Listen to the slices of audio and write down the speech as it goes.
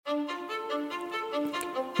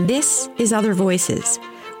This is Other Voices.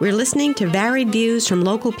 We're listening to varied views from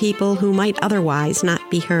local people who might otherwise not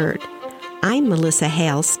be heard. I'm Melissa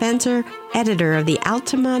Hale Spencer, editor of the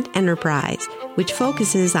Altamont Enterprise, which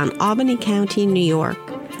focuses on Albany County, New York.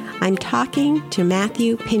 I'm talking to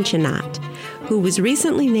Matthew Pinchinat, who was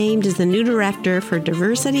recently named as the new director for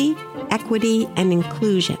Diversity, Equity, and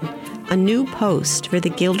Inclusion, a new post for the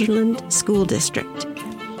Guilderland School District.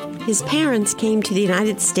 His parents came to the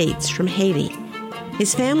United States from Haiti.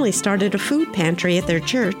 His family started a food pantry at their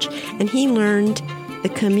church, and he learned the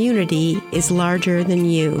community is larger than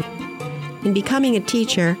you. In becoming a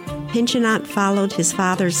teacher, Pinchinat followed his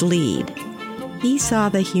father's lead. He saw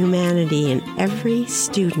the humanity in every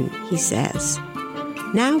student, he says.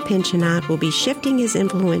 Now Pinchinat will be shifting his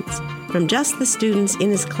influence from just the students in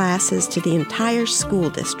his classes to the entire school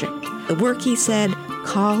district. The work, he said,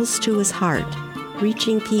 calls to his heart,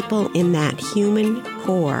 reaching people in that human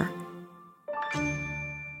core.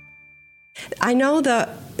 I know the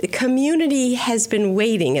community has been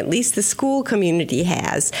waiting, at least the school community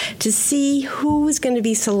has, to see who is going to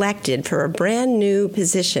be selected for a brand new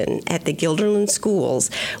position at the Guilderland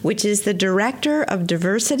Schools, which is the Director of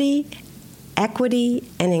Diversity, Equity,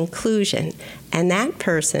 and Inclusion. And that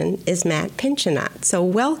person is Matt Pinchinat. So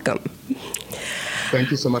welcome.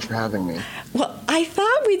 Thank you so much for having me. Well, I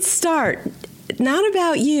thought we'd start not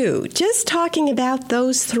about you, just talking about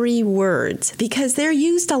those three words, because they're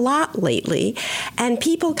used a lot lately, and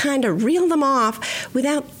people kind of reel them off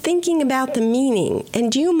without thinking about the meaning. And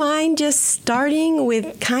do you mind just starting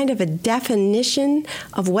with kind of a definition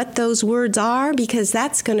of what those words are? Because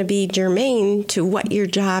that's going to be germane to what your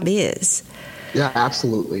job is. Yeah,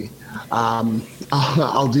 absolutely.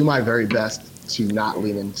 I'll do my very best to not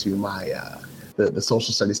lean into my the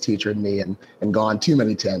social studies teacher in me and go on too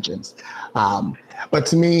many tangents. But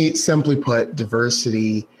to me, simply put,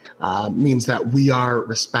 diversity means that we are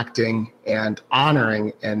respecting and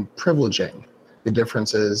honoring and privileging the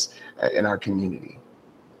differences in our community.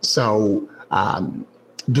 So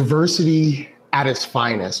diversity at its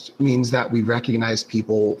finest means that we recognize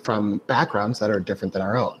people from backgrounds that are different than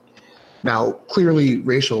our own. Now, clearly,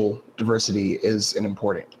 racial diversity is an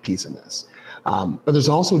important piece in this. But there's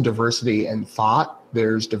also diversity in thought.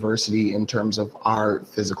 There's diversity in terms of our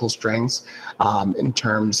physical strengths, in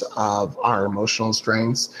terms of our emotional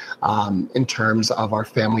strengths, in terms of our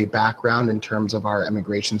family background, in terms of our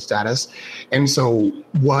immigration status. And so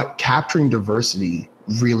what capturing diversity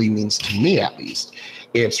really means to me, at least,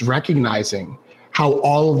 it's recognizing how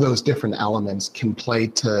all of those different elements can play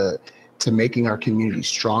to making our community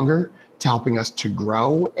stronger, to helping us to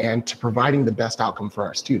grow, and to providing the best outcome for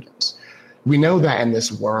our students. We know that in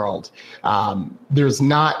this world, there's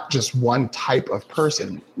not just one type of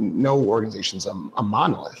person. No organization's a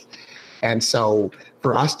monolith. And so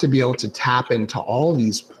for us to be able to tap into all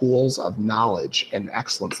these pools of knowledge and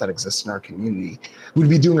excellence that exist in our community, we'd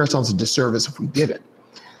be doing ourselves a disservice if we didn't.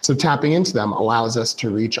 So tapping into them allows us to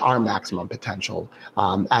reach our maximum potential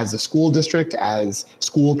as a school district, as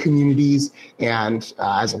school communities, and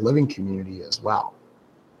as a living community as well.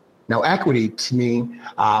 Now, equity, to me,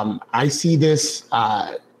 I see this,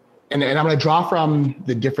 and I'm going to draw from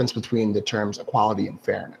the difference between the terms equality and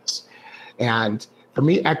fairness. And for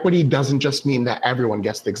me, equity doesn't just mean that everyone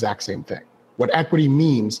gets the exact same thing. What equity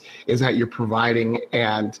means is that you're providing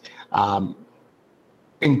and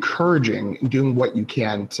encouraging, doing what you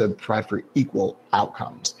can to provide for equal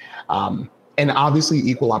outcomes. And obviously,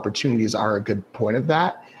 equal opportunities are a good point of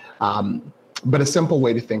that. But a simple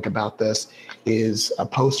way to think about this is a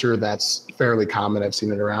poster that's fairly common. I've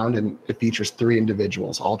seen it around, and it features three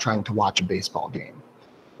individuals all trying to watch a baseball game.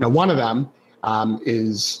 Now, one of them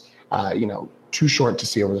is, too short to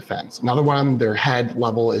see over the fence. Another one, their head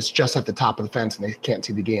level is just at the top of the fence and they can't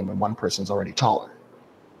see the game, and one person's already taller.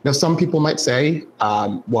 Now, some people might say,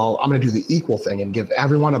 well, I'm going to do the equal thing and give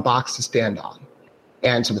everyone a box to stand on.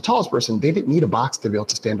 And so the tallest person, they didn't need a box to be able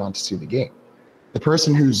to stand on to see the game. The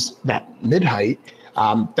person who's that mid-height,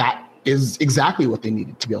 that is exactly what they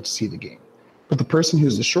needed to be able to see the game. But the person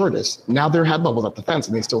who's the shortest, now their head level's at the fence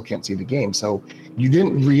and they still can't see the game. So you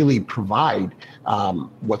didn't really provide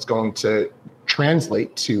what's going to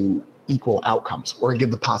translate to equal outcomes or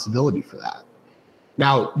give the possibility for that.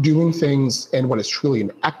 Now, doing things in what is truly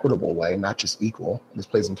an equitable way, not just equal, this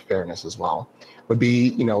plays into fairness as well, would be,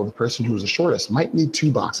 the person who's the shortest might need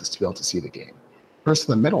two boxes to be able to see the game.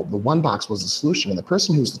 Person in the middle, the one box was the solution, and the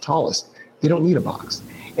person who's the tallest, they don't need a box.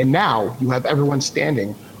 And now you have everyone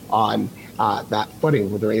standing on that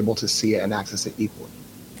footing where they're able to see it and access it equally.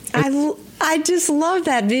 I just love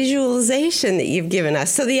that visualization that you've given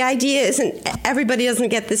us. So the idea isn't everybody doesn't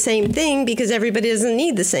get the same thing because everybody doesn't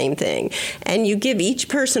need the same thing. And you give each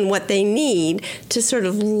person what they need to sort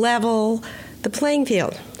of level the playing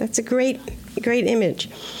field. That's a great image.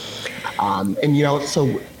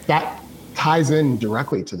 So that ties in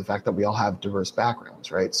directly to the fact that we all have diverse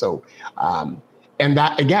backgrounds, right? So, and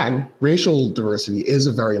that, again, racial diversity is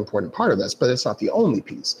a very important part of this, but it's not the only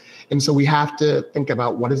piece. And so we have to think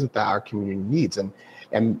about what is it that our community needs.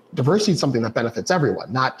 And diversity is something that benefits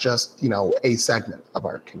everyone, not just, a segment of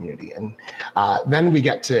our community. And then we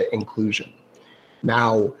get to inclusion.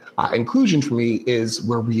 Now, inclusion for me is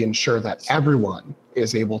where we ensure that everyone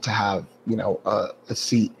is able to have, a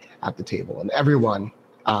seat at the table, and everyone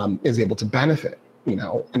is able to benefit,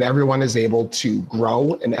 and everyone is able to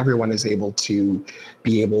grow, and everyone is able to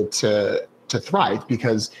be able to thrive.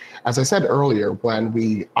 Because, as I said earlier, when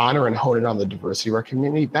we honor and hone in on the diversity of our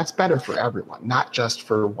community, that's better for everyone, not just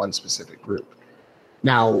for one specific group.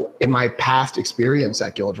 Now, in my past experience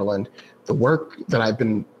at Guilderland, the work that I've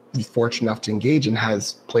been fortunate enough to engage in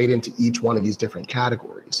has played into each one of these different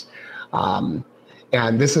categories.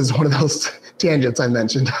 And this is one of those tangents I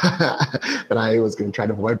mentioned that I was going to try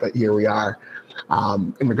to avoid, but here we are.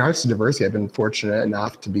 In regards to diversity, I've been fortunate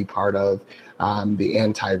enough to be part of the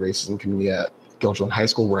anti-racism community at Guilderland High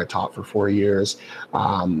School, where I taught for 4 years.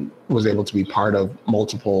 Was able to be part of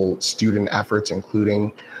multiple student efforts,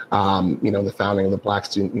 including, the founding of the Black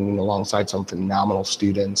Student Union alongside some phenomenal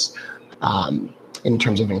students. In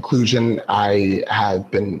terms of inclusion, I have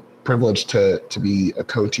been privileged to be a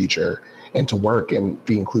co-teacher and to work in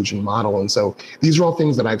the inclusion model. And so these are all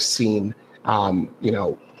things that I've seen,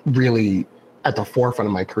 really at the forefront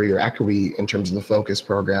of my career, equity in terms of the Focus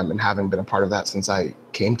program, and having been a part of that since I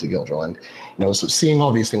came to Guilderland. So seeing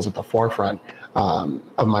all these things at the forefront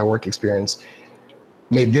of my work experience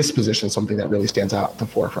made this position something that really stands out at the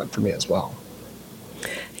forefront for me as well.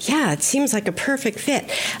 Yeah, it seems like a perfect fit.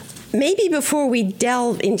 Maybe before we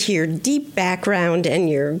delve into your deep background and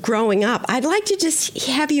your growing up, I'd like to just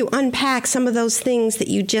have you unpack some of those things that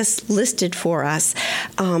you just listed for us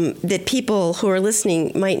that people who are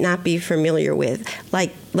listening might not be familiar with.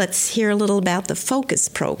 Like, let's hear a little about the Focus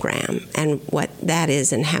program and what that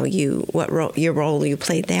is and how your role you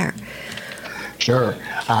played there. Sure.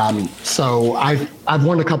 So I've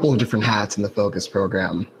worn a couple of different hats in the Focus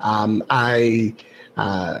program.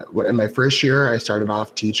 In my first year, I started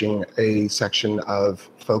off teaching a section of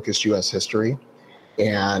Focus U.S. History.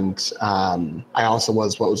 And I also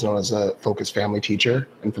was what was known as a Focus family teacher.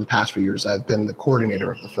 And for the past few years, I've been the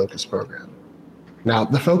coordinator of the Focus program. Now,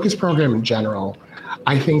 the Focus program in general,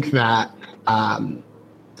 I think that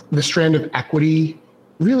the strand of equity,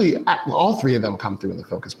 really, all three of them come through in the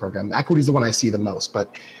Focus program. Equity is the one I see the most,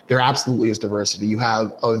 but there absolutely is diversity. You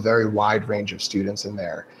have a very wide range of students in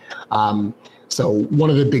there. So one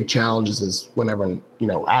of the big challenges is whenever,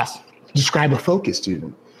 describe a Focus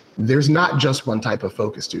student, there's not just one type of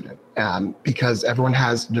Focus student because everyone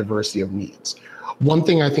has diversity of needs. One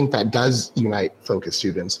thing I think that does unite Focus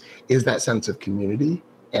students is that sense of community,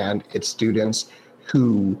 and it's students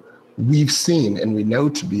who we've seen and we know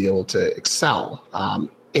to be able to excel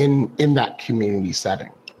in that community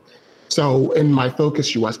setting. So in my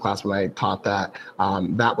Focus US class, when I taught that,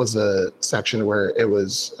 that was a section where it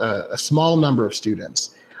was a small number of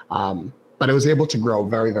students, but it was able to grow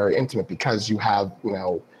very, very intimate because you have,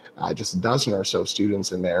 just a dozen or so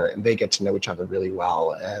students in there, and they get to know each other really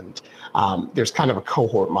well. And there's kind of a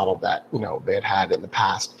cohort model that, they had in the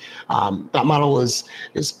past. That model is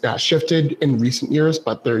shifted in recent years,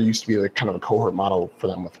 but there used to be kind of a cohort model for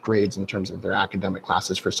them with grades in terms of their academic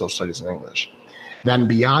classes for social studies and English. Then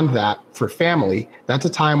beyond that, for family, that's a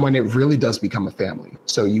time when it really does become a family.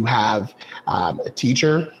 So you have a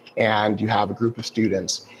teacher and you have a group of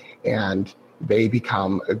students, and they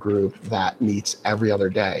become a group that meets every other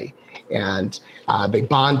day. And they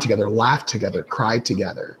bond together, laugh together, cry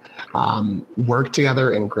together, work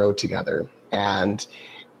together, and grow together. And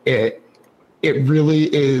it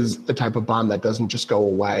really is the type of bond that doesn't just go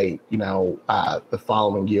away, the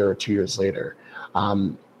following year or 2 years later.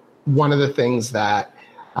 One of the things that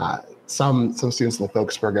some students in the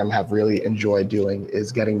Focus program have really enjoyed doing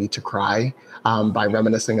is getting me to cry by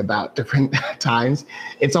reminiscing about different times.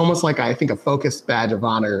 It's almost like, I think, a Focus badge of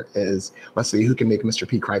honor is, let's see, who can make Mr.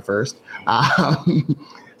 P cry first.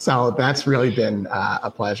 So that's really been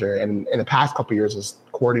a pleasure. And in the past couple of years as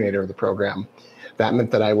coordinator of the program, that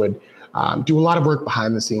meant that I would do a lot of work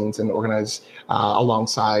behind the scenes and organize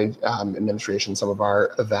alongside administration some of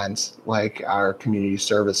our events, like our Community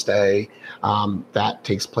Service Day that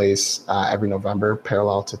takes place every November,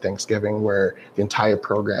 parallel to Thanksgiving, where the entire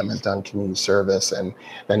program has done community service and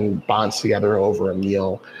then bonds together over a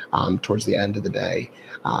meal towards the end of the day.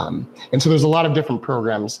 And so there's a lot of different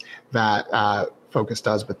programs that Focus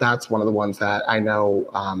does, but that's one of the ones that I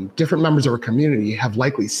know different members of our community have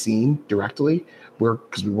likely seen directly,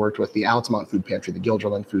 because we worked with the Altamont Food Pantry, the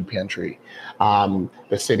Guilderland Food Pantry,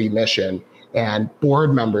 the City Mission, and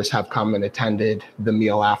board members have come and attended the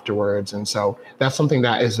meal afterwards. And so that's something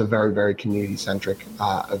that is a very, very community-centric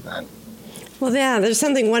event. Well, yeah, there's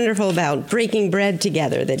something wonderful about breaking bread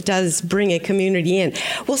together that does bring a community in.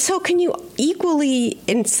 Well, so can you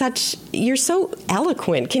you're so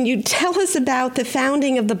eloquent. Can you tell us about the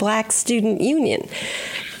founding of the Black Student Union?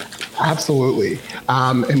 Absolutely.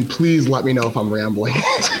 And please let me know if I'm rambling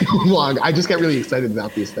too long. I just get really excited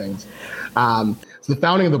about these things. So the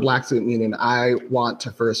founding of the Black Student Union, I want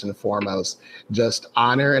to first and foremost just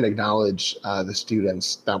honor and acknowledge the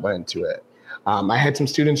students that went into it. I had some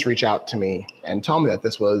students reach out to me and tell me that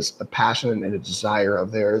this was a passion and a desire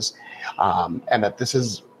of theirs, and that this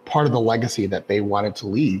is part of the legacy that they wanted to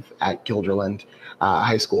leave at Guilderland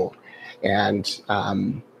High School. And,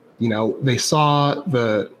 they saw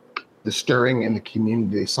the stirring in the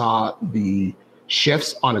community. They saw the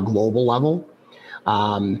shifts on a global level.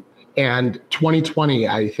 And 2020,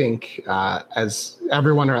 I think, as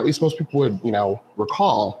everyone, or at least most people would,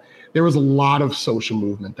 recall, there was a lot of social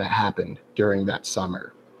movement that happened during that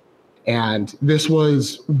summer. And this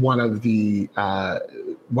was one of the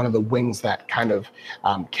wings that kind of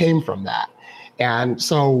came from that. And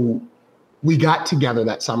so we got together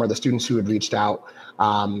that summer, the students who had reached out.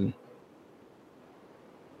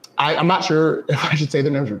 I'm not sure if I should say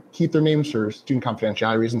their names or keep their names for student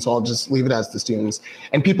confidentiality reasons, so I'll just leave it as the students.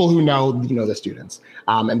 And people who know the students.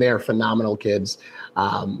 And they are phenomenal kids.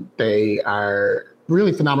 They are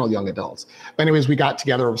really phenomenal young adults. But anyways, we got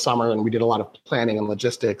together over summer and we did a lot of planning and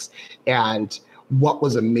logistics. And what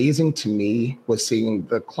was amazing to me was seeing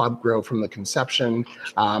the club grow from the conception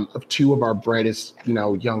of two of our brightest,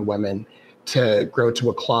 young women to grow to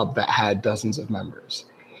a club that had dozens of members,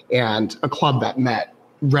 and a club that met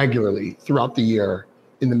regularly throughout the year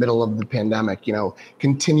in the middle of the pandemic,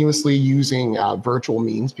 continuously using virtual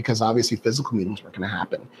means, because obviously physical meetings weren't going to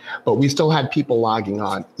happen. But we still had people logging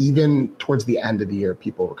on. Even towards the end of the year,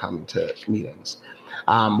 people were coming to meetings.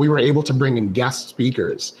 We were able to bring in guest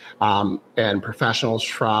speakers and professionals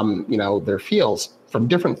from, their fields, from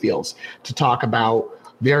different fields, to talk about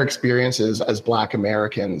their experiences as Black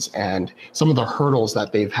Americans and some of the hurdles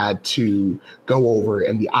that they've had to go over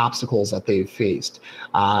and the obstacles that they've faced.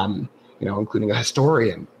 Including a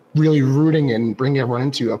historian, really rooting and bringing everyone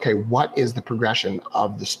into, okay, what is the progression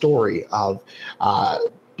of the story of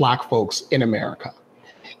Black folks in America?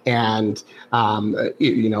 And,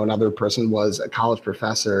 another person was a college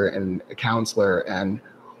professor and a counselor, and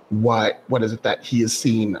what is it that he has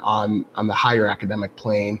seen on the higher academic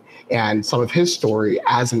plane, and some of his story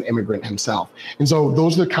as an immigrant himself. And so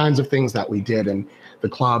those are the kinds of things that we did. And the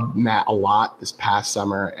club met a lot this past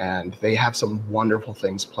summer, and they have some wonderful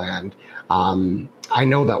things planned. I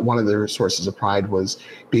know that one of their sources of pride was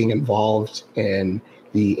being involved in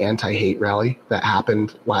the anti-hate rally that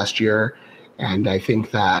happened last year. And I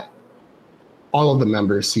think that all of the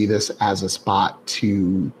members see this as a spot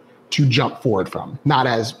to jump forward from, not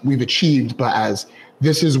as we've achieved, but as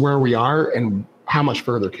this is where we are and how much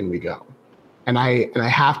further can we go. And I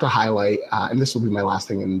have to highlight, and this will be my last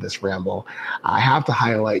thing in this ramble, I have to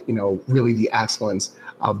highlight, really the excellence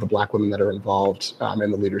of the Black women that are involved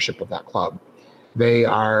in the leadership of that club. They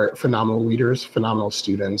are phenomenal leaders, phenomenal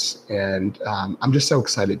students, and I'm just so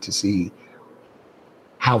excited to see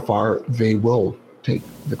how far they will take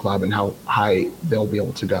the club and how high they'll be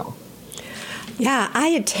able to go. Yeah, I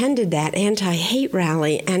attended that anti-hate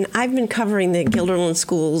rally, and I've been covering the Guilderland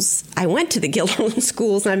schools. I went to the Guilderland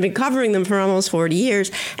schools, and I've been covering them for almost 40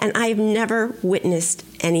 years, and I've never witnessed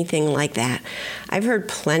anything like that. I've heard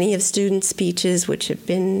plenty of student speeches, which have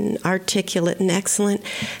been articulate and excellent,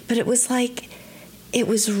 but it was like it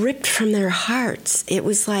was ripped from their hearts. It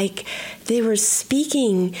was like they were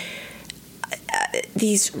speaking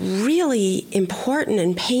these really important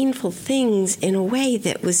and painful things in a way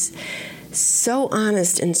that was so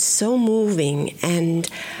honest and so moving, and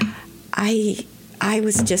I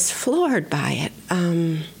was just floored by it.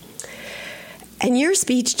 And your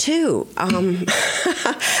speech too.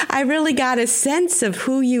 I really got a sense of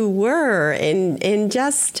who you were, and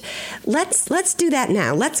just let's do that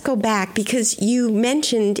now. Let's go back, because you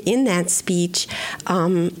mentioned in that speech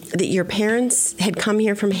that your parents had come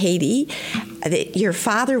here from Haiti, that your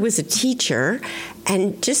father was a teacher,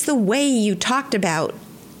 and just the way you talked about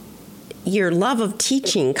your love of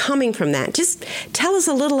teaching coming from that. Just tell us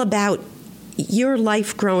a little about your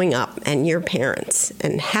life growing up and your parents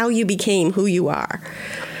and how you became who you are.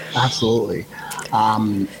 Absolutely.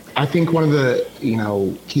 I think one of the,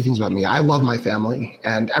 key things about me, I love my family,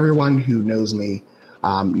 and everyone who knows me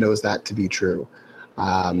knows that to be true.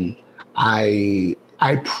 I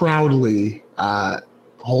proudly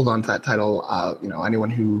hold on to that title.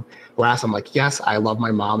 Anyone who asks, I'm like, yes, I love my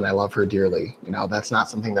mom and I love her dearly. That's not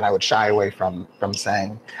something that I would shy away from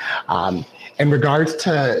saying. In regards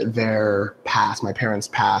to their past, my parents'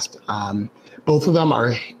 past, both of them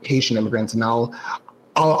are Haitian immigrants, and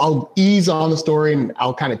I'll ease on the story, and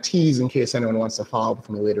I'll kind of tease in case anyone wants to follow up with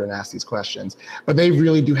me later and ask these questions. But they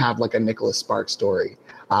really do have like a Nicholas Sparks story.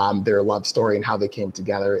 Their love story and how they came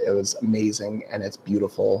together. It was amazing, and it's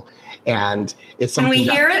beautiful. And it's something. Can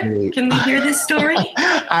we hear it? Really, can we hear this story?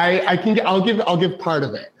 I'll give part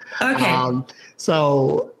of it. Okay.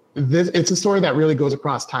 So it's a story that really goes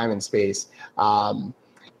across time and space. And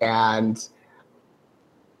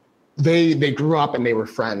they grew up and they were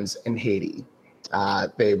friends in Haiti.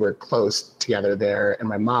 They were close together there, and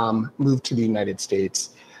my mom moved to the United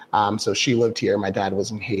States. So she lived here. My dad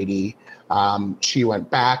was in Haiti. She went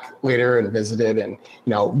back later and visited, and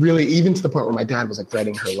really even to the point where my dad was like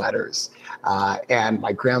writing her letters. And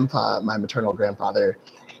my grandpa, my maternal grandfather,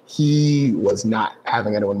 he was not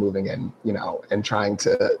having anyone moving in, and trying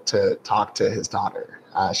to talk to his daughter.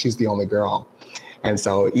 She's the only girl. And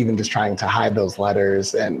so even just trying to hide those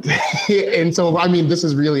letters, and so, I mean, this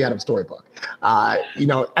is really out of Storybook.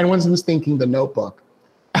 Anyone who's thinking The Notebook,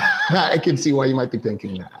 I can see why you might be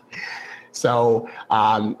thinking that. So,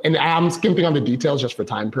 and I'm skimping on the details just for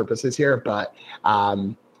time purposes here, but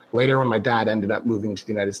later when my dad ended up moving to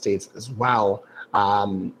the United States as well,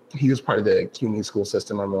 he was part of the CUNY school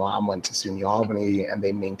system, and my mom went to SUNY Albany, and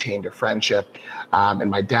they maintained a friendship.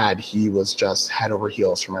 And my dad, he was just head over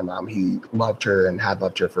heels for my mom. He loved her and had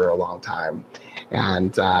loved her for a long time.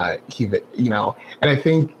 And and I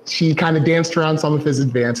think she kind of danced around some of his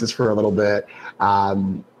advances for a little bit.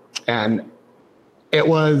 And it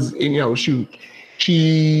was,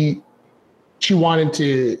 she wanted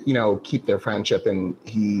to, keep their friendship, and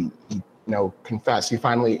he confessed. He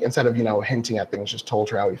finally, instead of, hinting at things, just told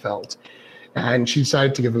her how he felt. And she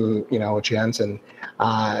decided to give him, a chance. And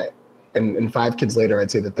 5 kids later,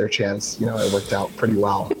 I'd say that their chance, it worked out pretty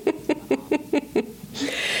well.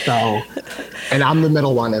 So, and I'm the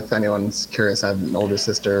middle one, if anyone's curious. I have an older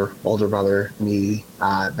sister, older brother, me,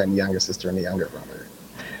 then younger sister and a younger brother.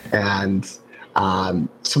 And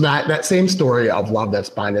so that same story of love that's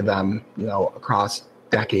binded them, across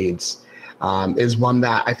decades, is one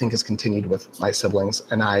that I think has continued with my siblings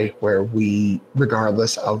and I, where we,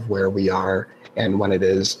 regardless of where we are and when it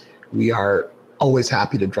is, we are always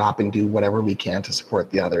happy to drop and do whatever we can to support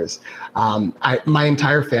the others. My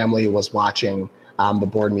entire family was watching the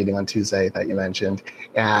board meeting on Tuesday that you mentioned,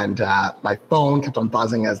 and my phone kept on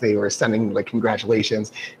buzzing as they were sending like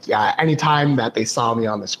congratulations. Anytime that they saw me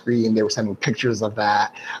on the screen, they were sending pictures of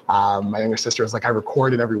that. My younger sister was like, I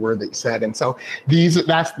recorded every word that you said. And so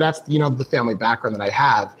that's the family background that I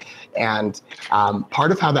have. And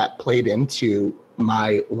part of how that played into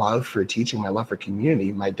my love for teaching, my love for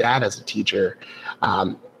community, my dad as a teacher,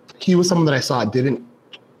 he was someone that I saw didn't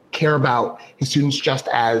care about his students just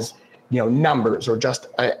as numbers or just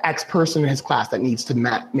an X person in his class that needs to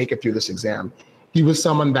make it through this exam. He was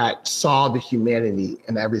someone that saw the humanity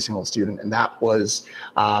in every single student. And that was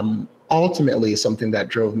ultimately something that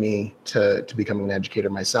drove me to becoming an educator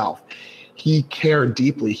myself. He cared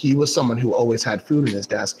deeply. He was someone who always had food in his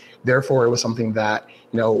desk. Therefore, it was something that,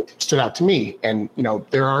 stood out to me. And,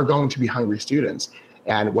 there are going to be hungry students.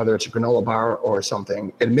 And whether it's a granola bar or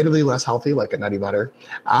something admittedly less healthy, like a Nutty Butter,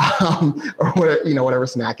 or whatever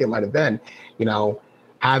snack it might have been,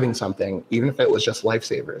 having something, even if it was just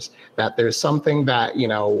Lifesavers, that there's something that,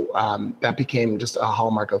 that became just a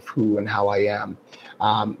hallmark of who and how I am.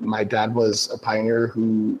 My dad was a pioneer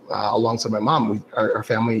who, alongside my mom, our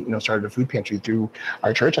family, started a food pantry through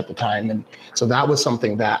our church at the time. And so that was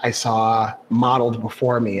something that I saw modeled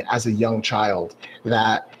before me as a young child,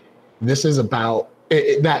 that this is about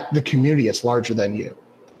that the community is larger than you,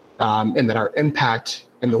 and that our impact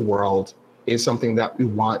in the world is something that we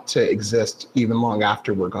want to exist even long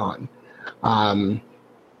after we're gone.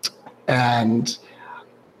 And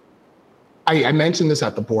I mentioned this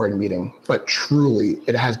at the board meeting, but truly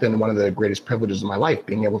it has been one of the greatest privileges of my life,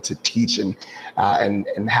 being able to teach and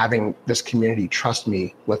having this community trust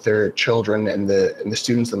me with their children and the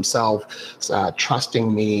students themselves,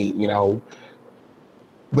 trusting me,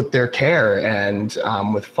 with their care and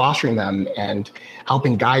with fostering them and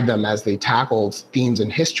helping guide them as they tackled themes in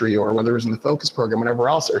history, or whether it was in the focus program, whatever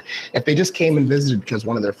else, or if they just came and visited because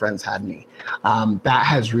one of their friends had me. That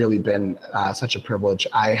has really been such a privilege.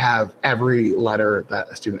 I have every letter that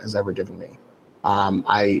a student has ever given me.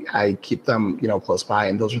 I keep them, close by,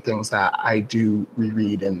 and those are things that I do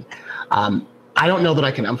reread. And I don't know that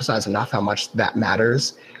I can emphasize enough how much that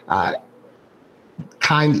matters.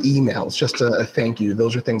 Kind emails, just a thank you.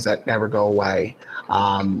 Those are things that never go away,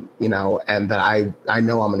 and that I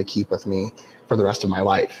know I'm going to keep with me for the rest of my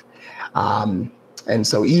life. And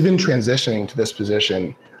so even transitioning to this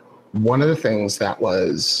position, one of the things that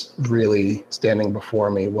was really standing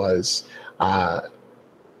before me was the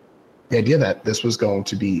idea that this was going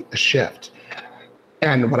to be a shift.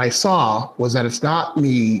 And what I saw was that it's not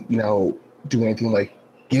me, doing anything like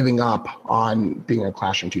giving up on being a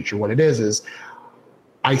classroom teacher. What it is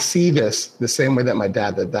I see this the same way that my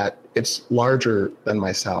dad did, that it's larger than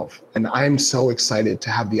myself. And I'm so excited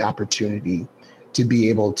to have the opportunity to be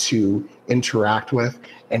able to interact with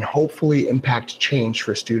and hopefully impact change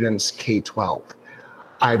for students K-12.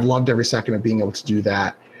 I've loved every second of being able to do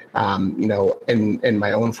that, in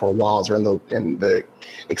my own four walls, or in the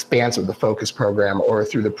expanse of the focus program, or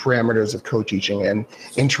through the parameters of co-teaching and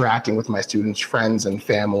interacting with my students, friends, and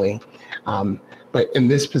family. But in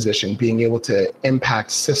this position, being able to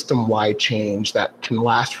impact system-wide change that can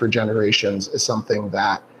last for generations is something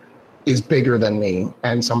that is bigger than me,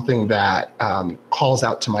 and something that calls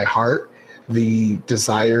out to my heart, the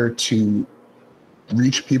desire to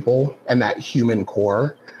reach people and that human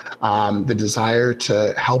core, the desire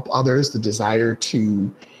to help others, the desire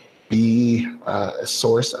to be a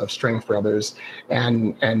source of strength for others,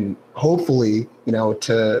 and hopefully,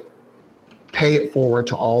 to pay it forward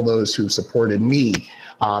to all those who supported me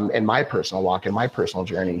in my personal walk, in my personal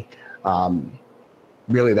journey.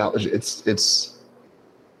 Really, it's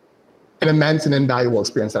an immense and invaluable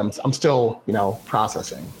experience that I'm still,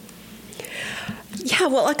 processing. Yeah,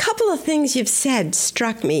 well, a couple of things you've said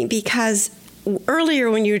struck me, because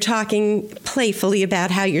earlier when you were talking playfully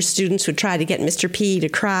about how your students would try to get Mr. P to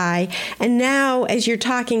cry, and now as you're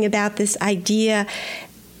talking about this idea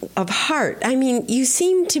of heart, you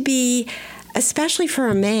seem to be, especially for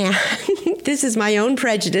a man, this is my own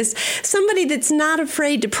prejudice, somebody that's not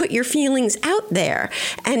afraid to put your feelings out there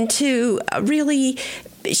and to really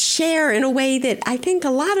share in a way that I think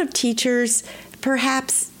a lot of teachers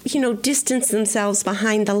perhaps, distance themselves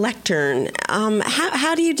behind the lectern.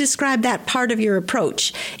 How do you describe that part of your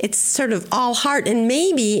approach? It's sort of all heart, and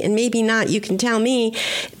maybe not, you can tell me,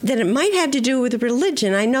 that it might have to do with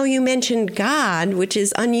religion. I know you mentioned God, which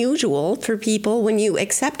is unusual for people when you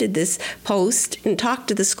accepted this post and talked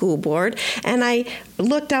to the school board. And I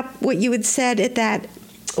looked up what you had said at that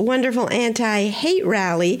wonderful anti-hate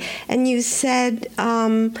rally, and you said,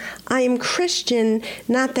 I am Christian,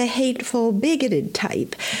 not the hateful, bigoted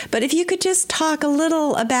type. But if you could just talk a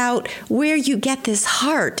little about where you get this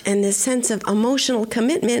heart and this sense of emotional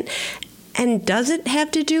commitment, and does it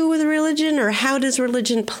have to do with religion, or how does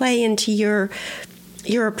religion play into your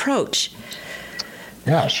approach?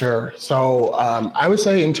 Yeah, sure. So I would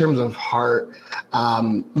say, in terms of heart,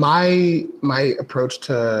 my approach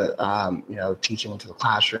to teaching to the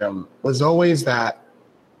classroom was always that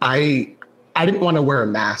I didn't want to wear a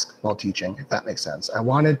mask while teaching, if that makes sense. I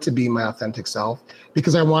wanted to be my authentic self,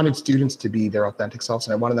 because I wanted students to be their authentic selves,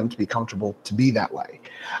 and I wanted them to be comfortable to be that way.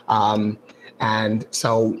 And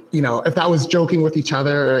so, if that was joking with each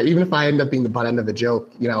other, or even if I ended up being the butt end of the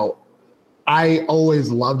joke, I always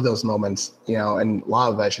loved those moments, and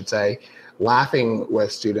love, I should say, laughing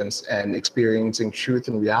with students and experiencing truth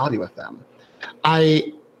and reality with them.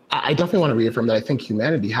 I definitely want to reaffirm that I think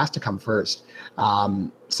humanity has to come first.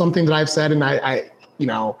 Something that I've said, and I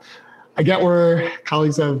get where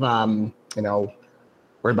colleagues have, worried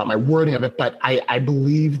about my wording of it, but I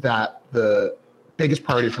believe that the biggest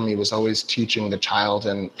priority for me was always teaching the child,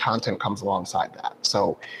 and content comes alongside that.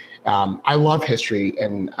 So I love history,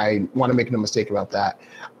 and I want to make no mistake about that.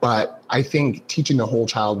 But I think teaching the whole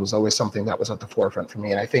child was always something that was at the forefront for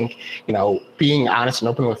me. And I think, being honest and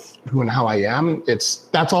open with who and how I am,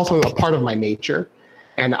 that's also a part of my nature.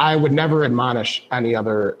 And I would never admonish any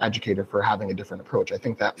other educator for having a different approach. I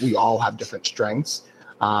think that we all have different strengths.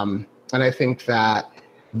 And I think that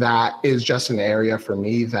is just an area for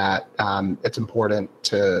me that it's important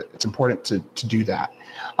to do that.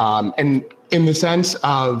 And in the sense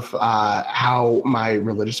of how my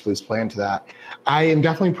religious beliefs play into that, I am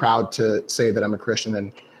definitely proud to say that I'm a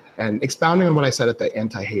Christian. And expounding on what I said at the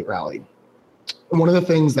anti-hate rally, one of the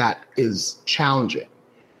things that is challenging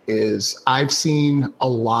is I've seen a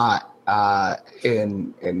lot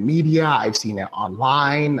in media. I've seen it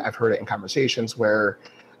online. I've heard it in conversations where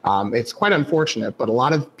it's quite unfortunate, but a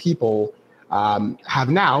lot of people have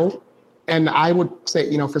now, and I would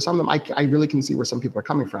say, for some of them, I really can see where some people are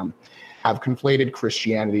coming from, have conflated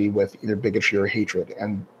Christianity with either bigotry or hatred.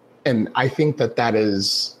 And I think that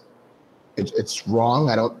is, it's wrong.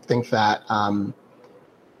 I don't think that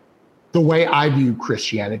the way I view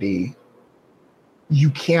Christianity, you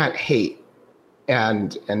can't hate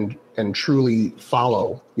and truly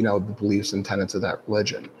follow, the beliefs and tenets of that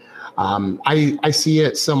religion. I see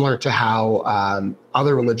it similar to how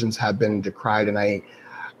other religions have been decried, and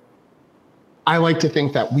I like to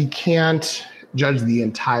think that we can't judge the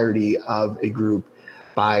entirety of a group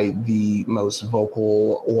by the most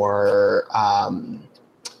vocal or I don't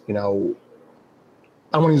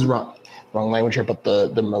want to use wrong language here, but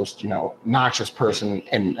the most noxious person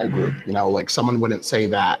in a group. Like someone wouldn't say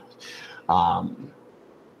that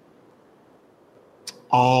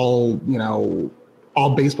all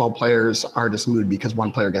baseball players are just mood because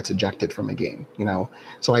one player gets ejected from a game.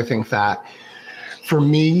 So I think that for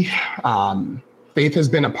me, faith has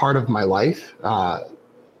been a part of my life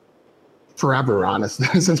forever, honestly,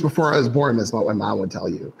 since before I was born, is what my mom would tell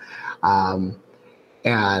you.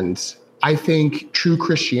 And I think true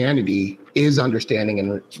Christianity is understanding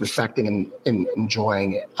and respecting and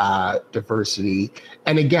enjoying diversity.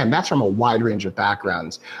 And again, that's from a wide range of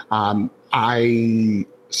backgrounds. I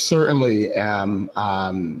certainly am,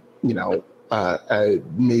 a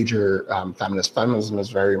major feminist. Feminism is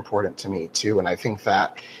very important to me too. And I think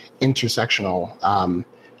that intersectional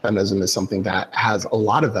feminism is something that has a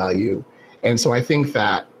lot of value. And so I think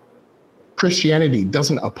that Christianity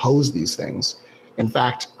doesn't oppose these things. In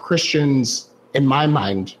fact, Christians, in my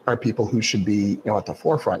mind, are people who should be, at the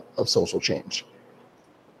forefront of social change,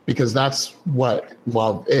 because that's what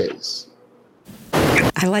love is.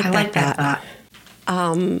 I like that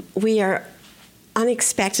thought. We are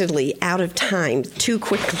unexpectedly out of time too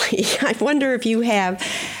quickly. I wonder if you have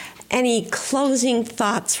any closing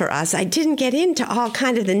thoughts for us. I didn't get into all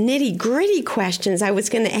kind of the nitty-gritty questions. I was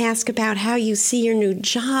going to ask about how you see your new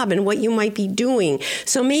job and what you might be doing.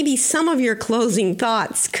 So maybe some of your closing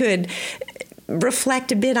thoughts could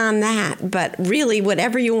reflect a bit on that. But really,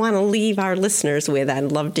 whatever you want to leave our listeners with,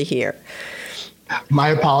 I'd love to hear. My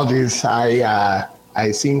apologies. I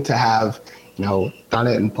seem to have, done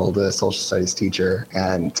it and pulled a social studies teacher.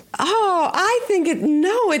 And I think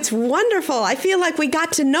it's wonderful. I feel like we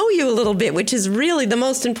got to know you a little bit, which is really the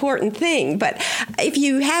most important thing. But if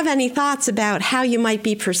you have any thoughts about how you might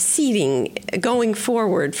be proceeding going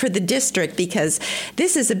forward for the district, because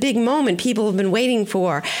this is a big moment people have been waiting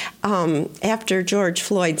for after George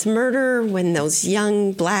Floyd's murder, when those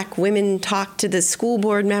young black women talked to the school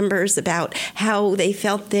board members about how they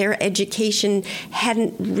felt their education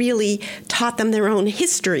hadn't really taught them their own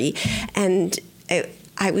history. And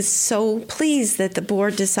I was so pleased that the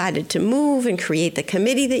board decided to move and create the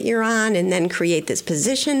committee that you're on and then create this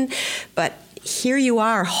position. But here you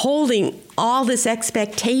are holding all this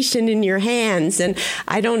expectation in your hands, and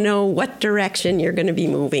I don't know what direction you're going to be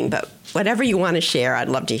moving, but whatever you want to share, I'd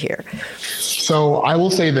love to hear. So I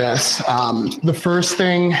will say this. The first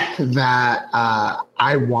thing that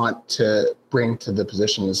I want to bring to the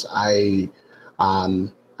position is I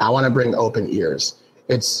want to bring open ears.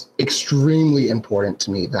 It's extremely important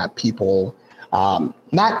to me that people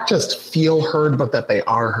not just feel heard, but that they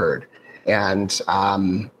are heard. And I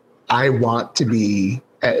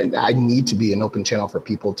need to be an open channel for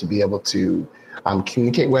people to be able to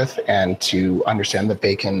communicate with and to understand that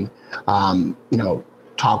they can,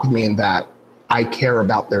 talk with me and that I care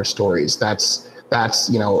about their stories. That's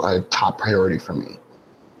a top priority for me.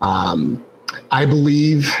 I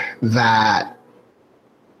believe that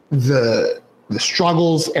the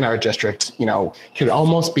struggles in our district, could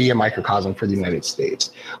almost be a microcosm for the United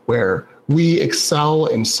States, where we excel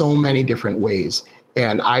in so many different ways.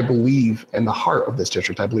 And I believe in the heart of this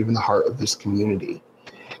district. I believe in the heart of this community.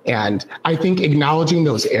 And I think acknowledging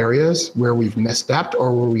those areas where we've misstepped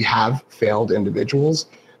or where we have failed individuals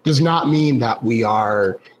does not mean that we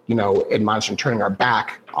are, admonishing, turning our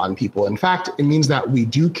back on people. In fact, it means that we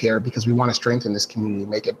do care because we want to strengthen this community,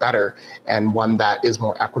 make it better, and one that is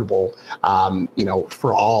more equitable,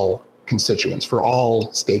 for all constituents, for all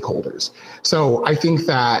stakeholders. So I think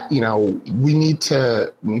that, we need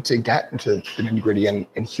to get into the nitty-gritty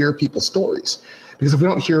and hear people's stories, Because if we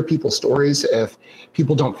don't hear people's stories, if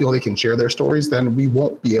people don't feel they can share their stories, then we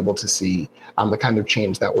won't be able to see the kind of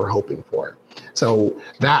change that we're hoping for. So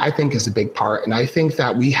that, I think, is a big part. And I think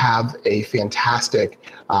that we have a fantastic,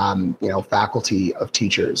 faculty of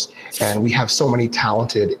teachers, and we have so many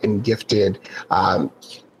talented and gifted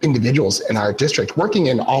individuals in our district working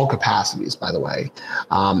in all capacities, by the way.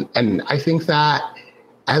 And I think that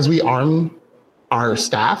as we arm our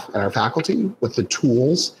staff and our faculty with the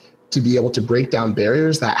tools to be able to break down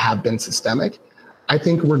barriers that have been systemic, I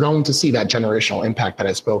think we're going to see that generational impact that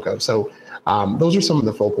I spoke of. So those are some of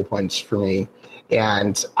the focal points for me.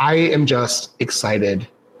 And I am just excited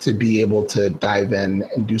to be able to dive in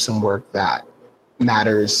and do some work that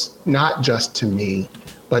matters, not just to me,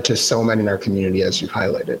 but to so many in our community, as you've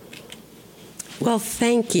highlighted. Well,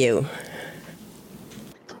 thank you.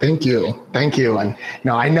 Thank you. Thank you. And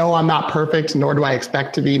I know I'm not perfect, nor do I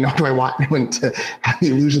expect to be, nor do I want anyone to have the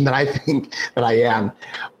illusion that I think that I am.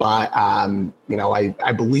 But, I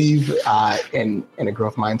believe in a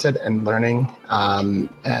growth mindset and learning. I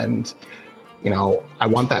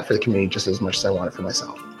want that for the community just as much as I want it for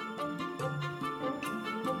myself.